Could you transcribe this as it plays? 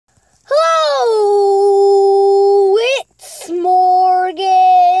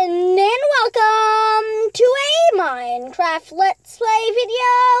Minecraft Let's Play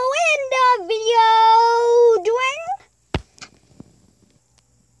video and a video doing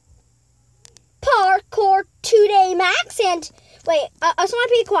parkour 2-day max. And wait, I just want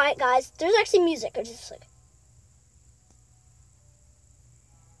to be quiet, guys. There's actually music. It's just like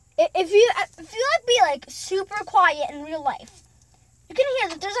if you like be like super quiet in real life, you can hear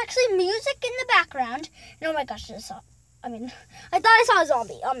that there's actually music in the background. And oh my gosh, I thought I saw a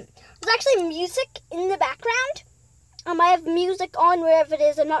zombie. There's actually music in the background. I have music on wherever it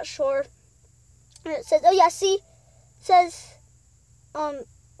is. I'm not sure. And it says, oh yeah, see, it says,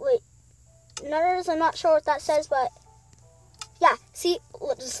 wait, notice, I'm not sure what that says, but yeah, see,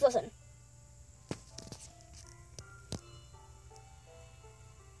 just listen.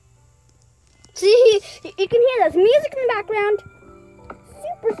 See, you can hear there's music in the background.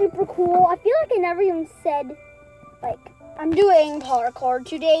 Super cool. I feel like I never even said, like, I'm doing parkour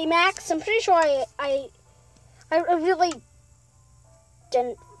 2-day max. I'm pretty sure I really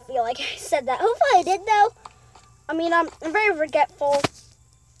didn't feel like I said that. Hopefully I did, though. I mean, I'm very forgetful.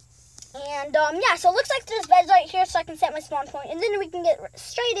 And, yeah, so it looks like there's beds right here so I can set my spawn point. And then we can get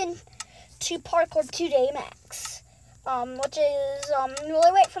straight into parkour 2-day max. Which is,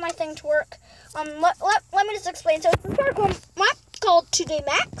 really wait for my thing to work. Let me just explain. So it's a parkour map called 2-day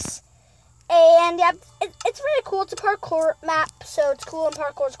max. And yeah, it's really cool. It's a parkour map, so it's cool, and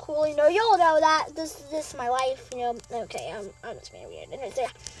parkour's cool. You know, you'll know that. This is my life. You know, okay, I'm just being weird. Anyways, yeah,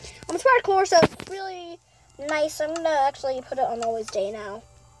 it's parkour, so it's really nice. I'm gonna actually put it on always day now.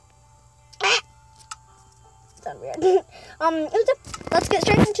 Sound weird. Let's get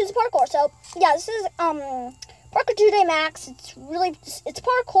straight into the parkour. So yeah, this is parkour 2-day max. It's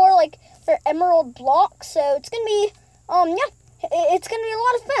parkour like for emerald blocks. So it's gonna be yeah. It's going to be a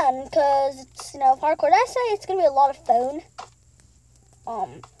lot of fun because it's, you know, parkour. Did I say it's going to be a lot of fun? Yeah,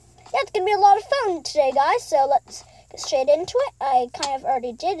 it's going to be a lot of fun today, guys. So let's get straight into it. I kind of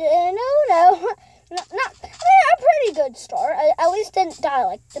already did it. And not I mean, a pretty good start. I at least didn't die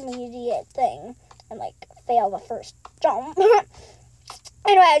like the immediate thing and like fail the first jump.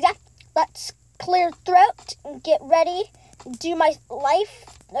 Anyway, yeah, let's clear throat and get ready and do my life.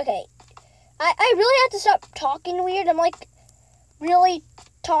 Okay, I really have to stop talking weird. I'm like really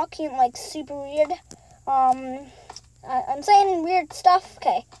talking like super weird. I'm saying weird stuff.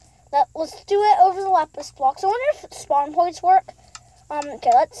 Okay, let's do it over the lapis blocks. I wonder if spawn points work.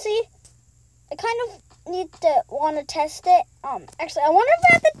 Okay, let's see. I kind of need to want to test it. Actually, I wonder if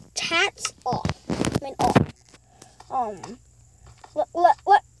I have the tats off. I mean off.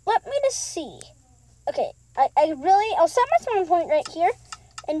 Let me just see. Okay, I'll set my spawn point right here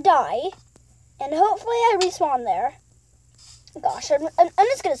and die, and hopefully I respawn there. Gosh, I'm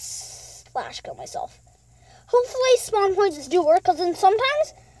just gonna slash kill myself. Hopefully spawn points do work, because then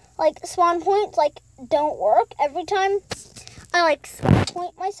sometimes like spawn points like don't work. Every time I like spawn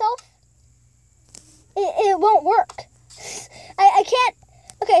point myself, it won't work. I can't.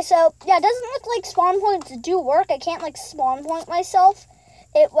 Okay, so yeah, it doesn't look like spawn points do work. I can't like spawn point myself.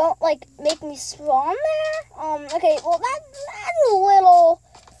 It won't like make me spawn there. Okay, well that's a little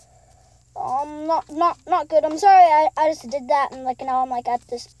not good. I'm sorry I just did that, and like now I'm like at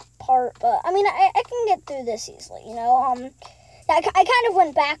this part, but I mean I can get through this easily, you know. Yeah, I kind of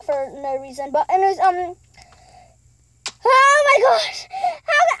went back for no reason, but anyways, oh my gosh,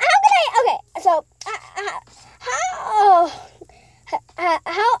 how can I? Okay, so how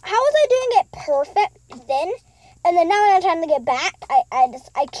was I doing it perfect then, and then now when I'm trying to get back,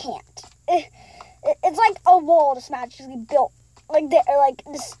 I can't. It's like a wall just magically built like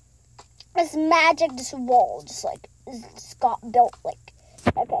this magic, this wall just got built. Like,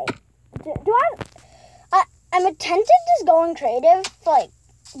 okay, I'm attempted just going creative, like,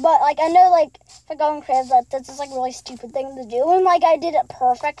 but like I know like if I go in creative, that's just like a really stupid thing to do, and like I did it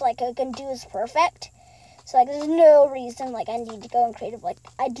perfect, like I can do is perfect. So like there's no reason like I need to go in creative. Like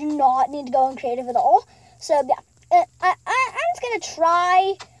I do not need to go in creative at all. So yeah, I'm just gonna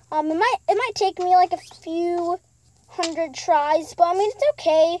try. It might take me like a few hundred tries, but I mean it's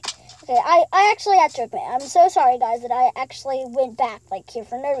okay. Okay, I actually have to admit, I'm so sorry, guys, that I actually went back, like, here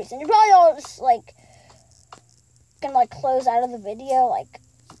for no reason. You're probably all just, like, gonna, like, close out of the video, like,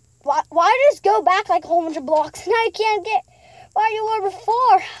 why just go back, like, a whole bunch of blocks, and I can't get where you were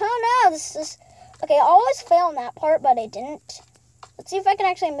before? Oh, no, this is, okay, I always fail in that part, but I didn't. Let's see if I can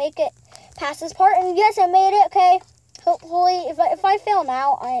actually make it past this part, and yes, I made it, okay. Hopefully, if I fail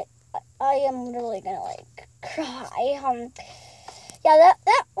now, I am literally gonna, like, cry, yeah,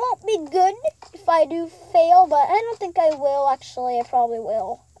 that won't be good if I do fail, but I don't think I will, actually. I probably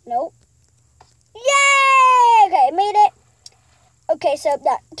will. Nope. Yay! Okay, made it. Okay, so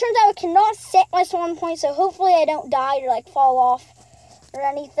that turns out I cannot set my spawn point, so hopefully I don't die or like fall off or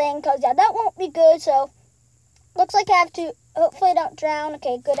anything, because yeah, that won't be good. So looks like I have to, hopefully I don't drown.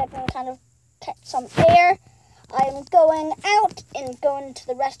 Okay, good, I can kind of catch some air. I'm going out and going to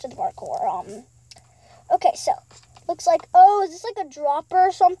the rest of the parkour. Okay, so looks like, oh, is this like a dropper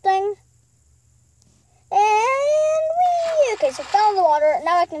or something? And okay, so fell in the water.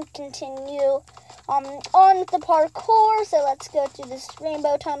 Now I can continue on the parkour. So let's go to this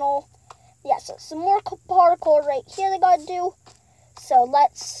rainbow tunnel. Yeah, so some more parkour right here they gotta do. So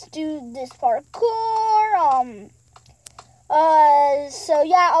let's do this parkour. So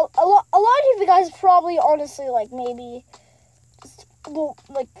yeah, a lot of you guys probably honestly like maybe just will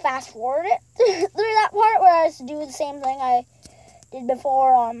like fast forward it through that part where I have to do the same thing I did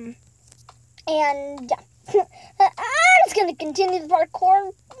before. And yeah, I'm just gonna continue the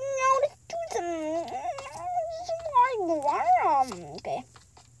parkour. Let's do some. Okay,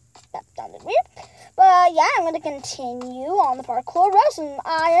 that sounded weird, but yeah, I'm gonna continue on the parkour. Some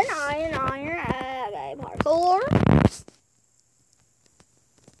iron. Okay, parkour.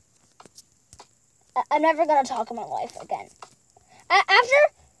 I'm never gonna talk in my life again.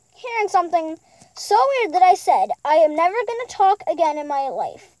 After hearing something so weird that I said, I am never gonna talk again in my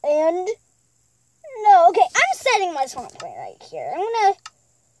life. And no, okay, I'm setting my spawn point right here. I'm gonna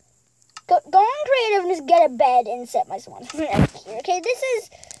go on creative and just get a bed and set my spawn point right here. Okay, this is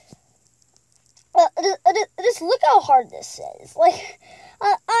just look how hard this is. Like,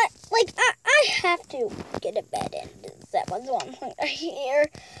 I have to get a bed and set my spawn point right here.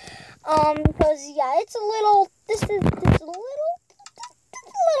 Because yeah, it's a little. This is a little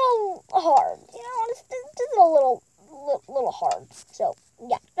hard. You know, this is a little hard. So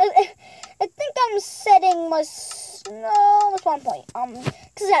yeah, I think I'm setting my spawn point.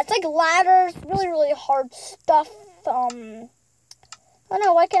 Because yeah, it's like ladders, really hard stuff. Oh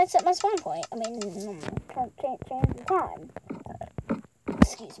no, why can't I set my spawn point? I mean, can't change the time.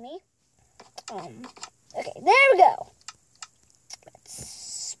 Excuse me. Okay, there we go.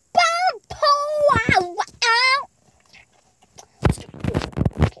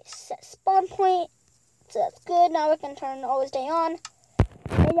 Okay, set spawn point. So that's good. Now we can turn always stay on.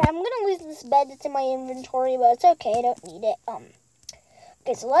 And yeah, I'm gonna lose this bed that's in my inventory, but it's okay. I don't need it.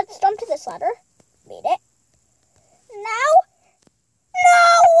 Okay, so let's jump to this ladder. Made it. Now,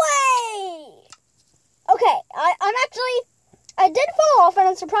 no way. Okay, I did fall off, and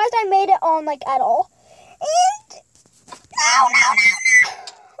I'm surprised I made it on like at all. And no.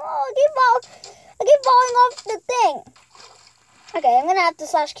 Oh, I keep falling off the thing. Okay, I'm gonna have to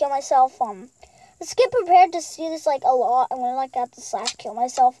slash kill myself. Let's get prepared to see this like a lot. I'm gonna like have to slash kill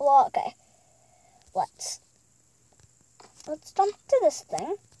myself a lot. Okay, let's jump to this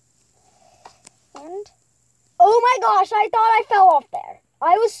thing. And oh my gosh, I thought I fell off there.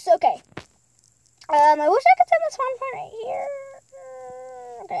 I was okay. I wish I could set my spawn point right here.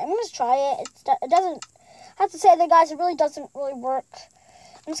 Okay, I'm gonna try it. It doesn't. I have to say, guys, it really doesn't really work.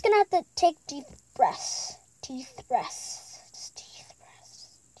 I'm just gonna have to take deep breaths. Just teeth breaths.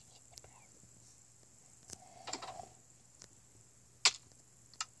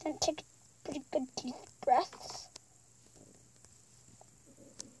 And take pretty good deep breaths.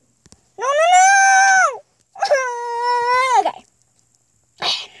 No! Okay.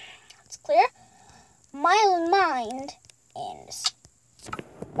 Let's clear my mind and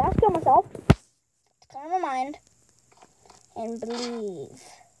that's kill myself. Let's clear my mind. And believe.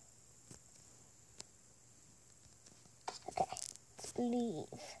 Okay, let's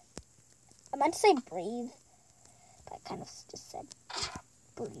believe. I meant to say breathe, but I kind of just said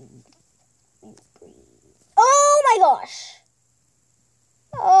breathe. Breathe. Oh my gosh!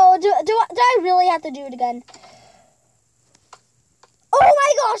 Oh, do I really have to do it again? Oh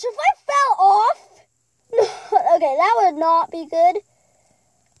my gosh! If I fell off, okay, that would not be good.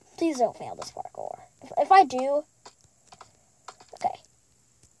 Please don't fail this parkour. If I do.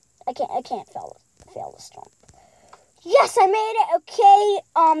 I can't fail this jump. Yes, I made it. Okay.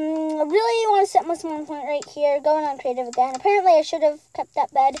 I really want to set my spawn point right here. Going on creative again. Apparently, I should have kept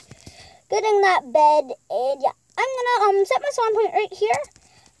that bed. Getting that bed, and yeah, I'm gonna set my spawn point right here.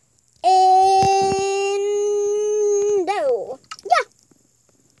 And no, yeah.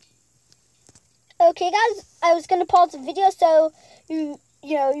 Okay, guys, I was gonna pause the video so you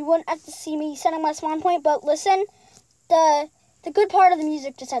wouldn't have to see me setting my spawn point. But listen, the good part of the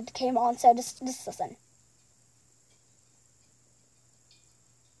music just came on, so just listen.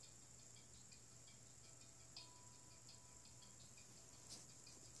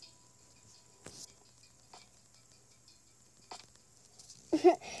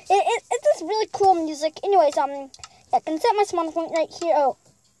 It's just really cool music. Anyways, I can set my spawn point right here. Oh.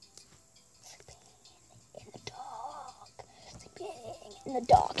 Sleeping in the dark. Sleeping in the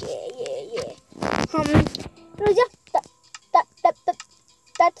dark. Yeah. Anyways, yeah.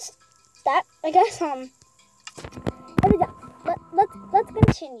 That's that. I guess. Anyways, yeah. Let's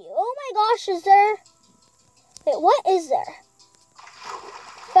continue. Oh my gosh, is there? Wait, what is there?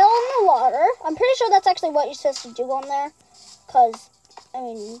 Fell in the water. I'm pretty sure that's actually what you're supposed to do on there. Cause, I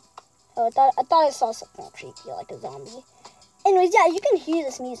mean, oh, I thought I saw something creepy, like a zombie. Anyways, yeah, you can hear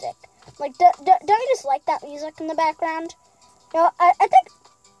this music. Like, don't you just like that music in the background? You know, I think,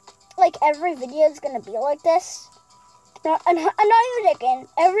 like, every video is gonna be like this. No, I'm not even joking.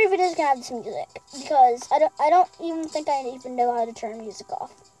 Every video is gonna have this music because I don't even think I even know how to turn music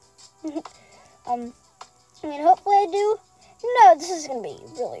off. I mean, hopefully I do. No, this is going to be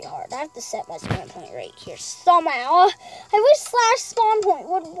really hard. I have to set my spawn point right here somehow. I wish slash spawn point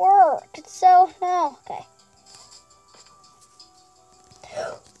would work. So, no. Okay.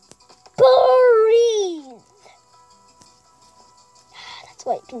 Breathe. That's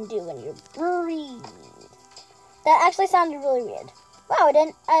what you can do when you breathe. That actually sounded really weird. Wow, I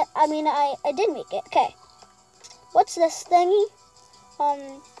didn't. I mean, I did make it. Okay. What's this thingy?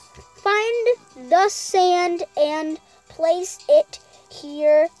 Find the sand and place it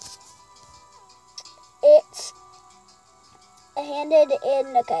here. It's handed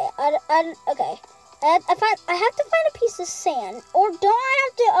in. Okay. Okay. I have to find a piece of sand, or don't I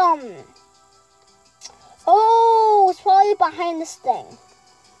have to? Oh, it's probably behind this thing.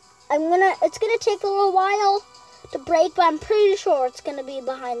 It's gonna take a little while to break, but I'm pretty sure it's gonna be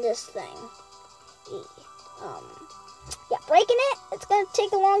behind this thing. Yeah, breaking it. It's gonna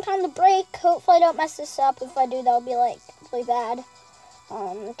take a long time to break. Hopefully I don't mess this up. If I do, that'll be like really bad.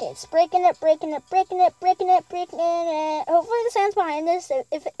 Okay, it's breaking it. Hopefully the sand's behind this.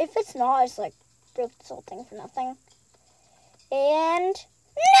 If it's not, it's like broke this whole thing for nothing. And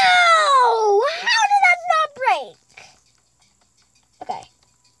no! How did that not break? Okay.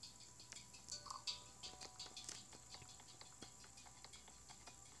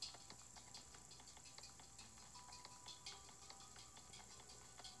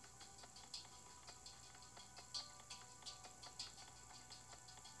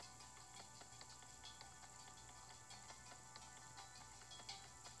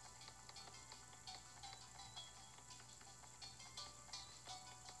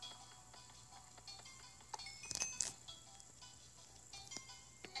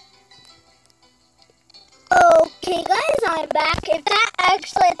 Okay guys, I'm back. If that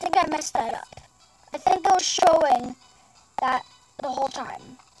actually, I think I messed that up. I think I was showing that the whole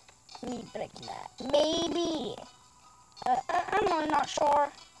time. Me breaking that. Maybe. I'm really not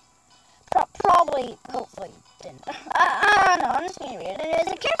sure. Probably, hopefully didn't. I don't know, I'm just being weird. Anyways,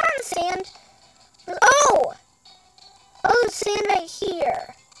 I can't find the sand. Oh! Oh, the sand right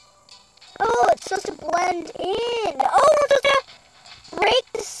here. Oh, it's supposed to blend in. Oh, we're supposed to break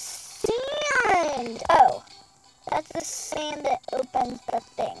the sand. Oh. That's the sand that opens the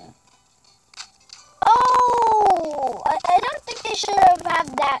thing. Oh! I don't think they should have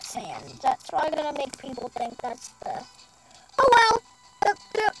had that sand. That's probably going to make people think that's the... Oh well!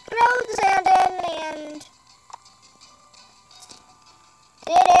 Throw the sand in and...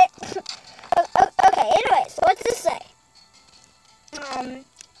 Did it! Okay, anyway, so what's this say?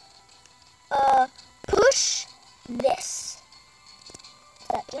 Push this. Does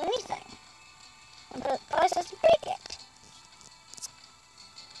that do anything? I was supposed to break it.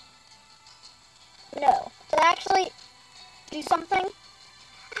 No. Did that actually do something?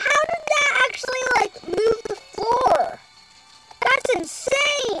 How did that actually, like, move the floor? That's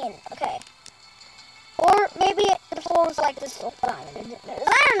insane! Okay. Or maybe the floor was like this whole time.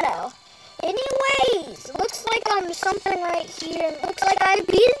 I don't know. Anyways, it looks like something right here. It looks like I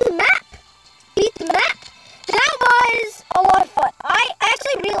beat the map. That was a lot of fun. I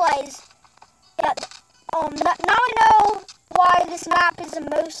actually realized that now I know why this map is the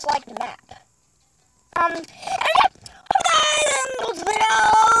most liked map. And yeah, hope you guys enjoyed this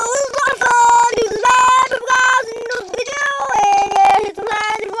video.